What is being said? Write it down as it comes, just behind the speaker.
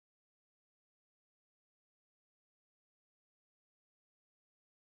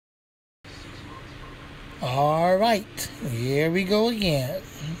All right, here we go again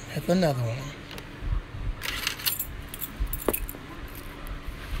with another one.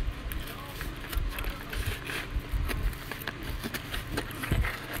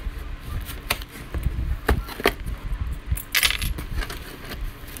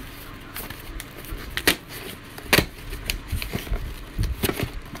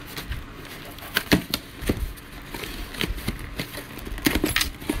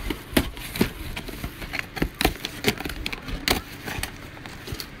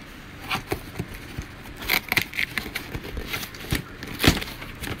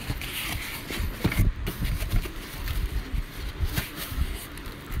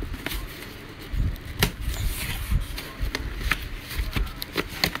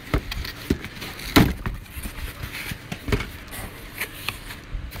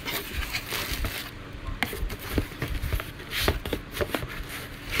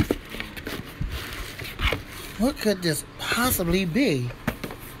 What could this possibly be?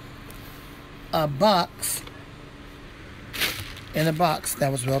 A box in a box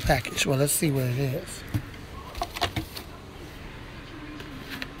that was well packaged. Well, let's see what it is.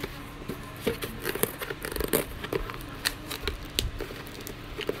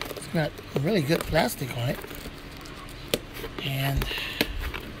 It's got really good plastic on it. And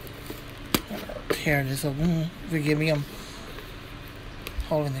tear this up. Forgive me, I'm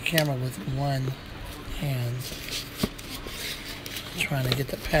holding the camera with one hand. Trying to get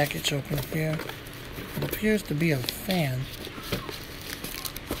the package open here. It appears to be a fan.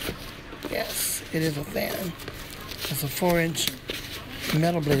 Yes, it is a fan. It's a 4-inch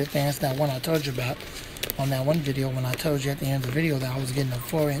metal bladed fan. It's that one I told you about on that one video when I told you at the end of the video that I was getting a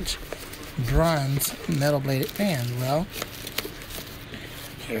 4-inch bronze metal bladed fan. Well,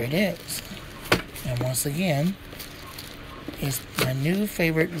 here it is. And once again, it's my new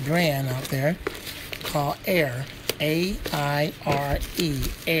favorite brand out there called Aire. A-I-R-E,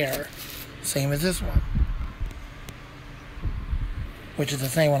 Aire. Same as this one, which is the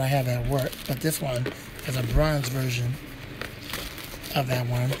same one I have at work, but this one is a bronze version of that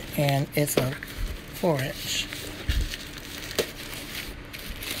one, and it's a 4-inch.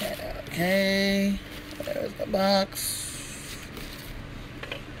 Okay, there's the box.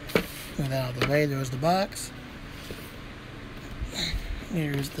 Move that out of the way. There's the box.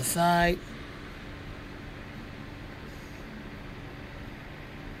 Here's the side.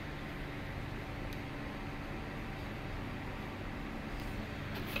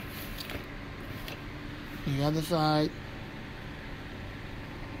 The other side.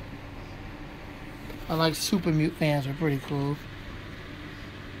 I like super mute fans, are pretty cool.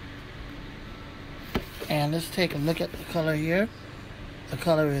 And let's take a look at the color here. The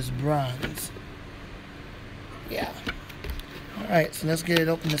color is bronze. Yeah. Alright, so let's get it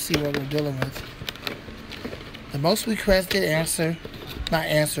open to see what we're dealing with. The most requested answer, not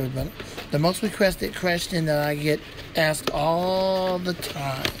answer, but the most requested question that I get asked all the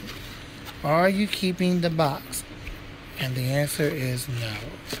time. Are you keeping the box? And the answer is no.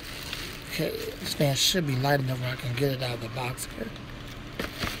 Okay, this fan should be light enough where I can get it out of the box here.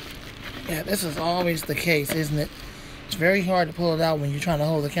 Yeah, this is always the case, isn't it? It's very hard to pull it out when you're trying to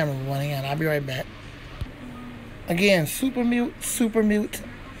hold the camera with one hand. I'll be right back. Again, super mute,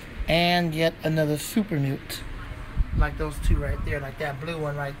 and yet another super mute. Like those two right there, like that blue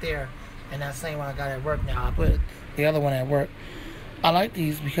one right there, and that same one I got at work now. I put the other one at work. I like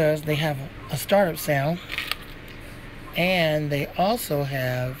these because they have a startup sound, and they also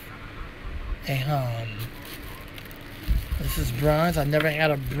have a hum. This is bronze. I've never had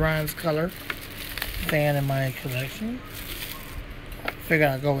a bronze color fan in my collection. I figured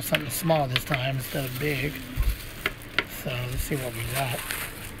I'd go with something small this time instead of big. So let's see what we got.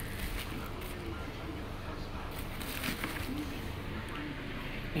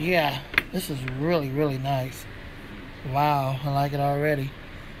 Yeah, this is really, really nice. Wow, I like it already.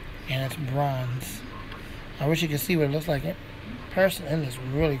 And it's bronze. I wish you could see what it looks like in person. It looks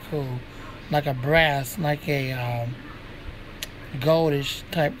really cool. Like a brass, like a goldish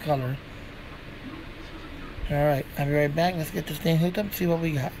type color. Alright, I'll be right back. Let's get this thing hooked up and see what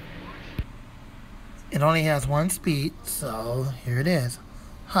we got. It only has one speed, so here it is.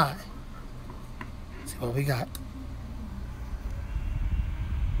 High. See what we got.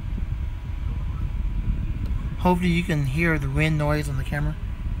 Hopefully you can hear the wind noise on the camera.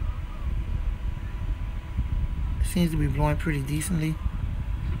 It seems to be blowing pretty decently.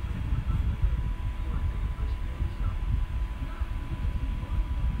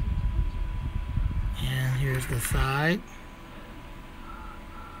 And here's the side.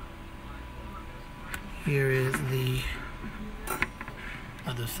 Here is the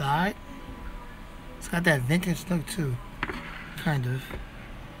other side. It's got that vintage look too, kind of.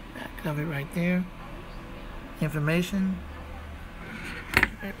 Back of it right there. Information.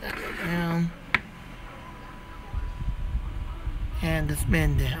 Right back down. And the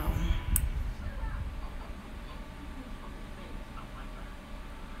spin down.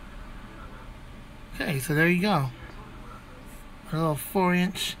 Okay, so there you go. A little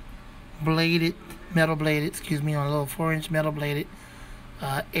 4-inch bladed, metal bladed, excuse me, on a little 4-inch metal bladed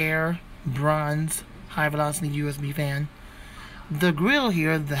Aire bronze high velocity USB fan. The grill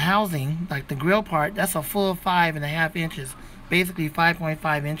here, the housing, like the grill part, that's a full 5.5 inches, basically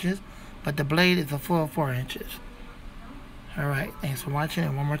 5.5 inches, but the blade is a full 4 inches. Alright, thanks for watching,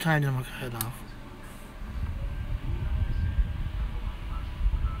 and one more time, then I'm going to cut it off.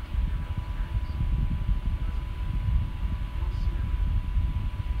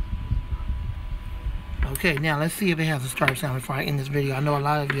 Okay, now let's see if it has a startup sound before I end this video. I know a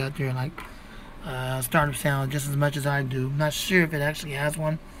lot of you out there like startup sound just as much as I do. I'm not sure if it actually has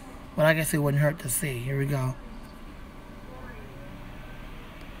one, but I guess it wouldn't hurt to see. Here we go.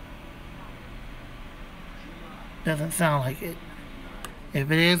 Doesn't sound like it.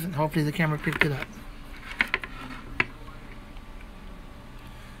 If it is, hopefully the camera picked it up.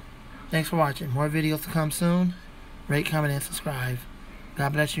 Thanks for watching. More videos to come soon. Rate, comment, and subscribe.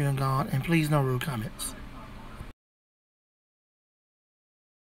 God bless you and gone. And please, no rude comments.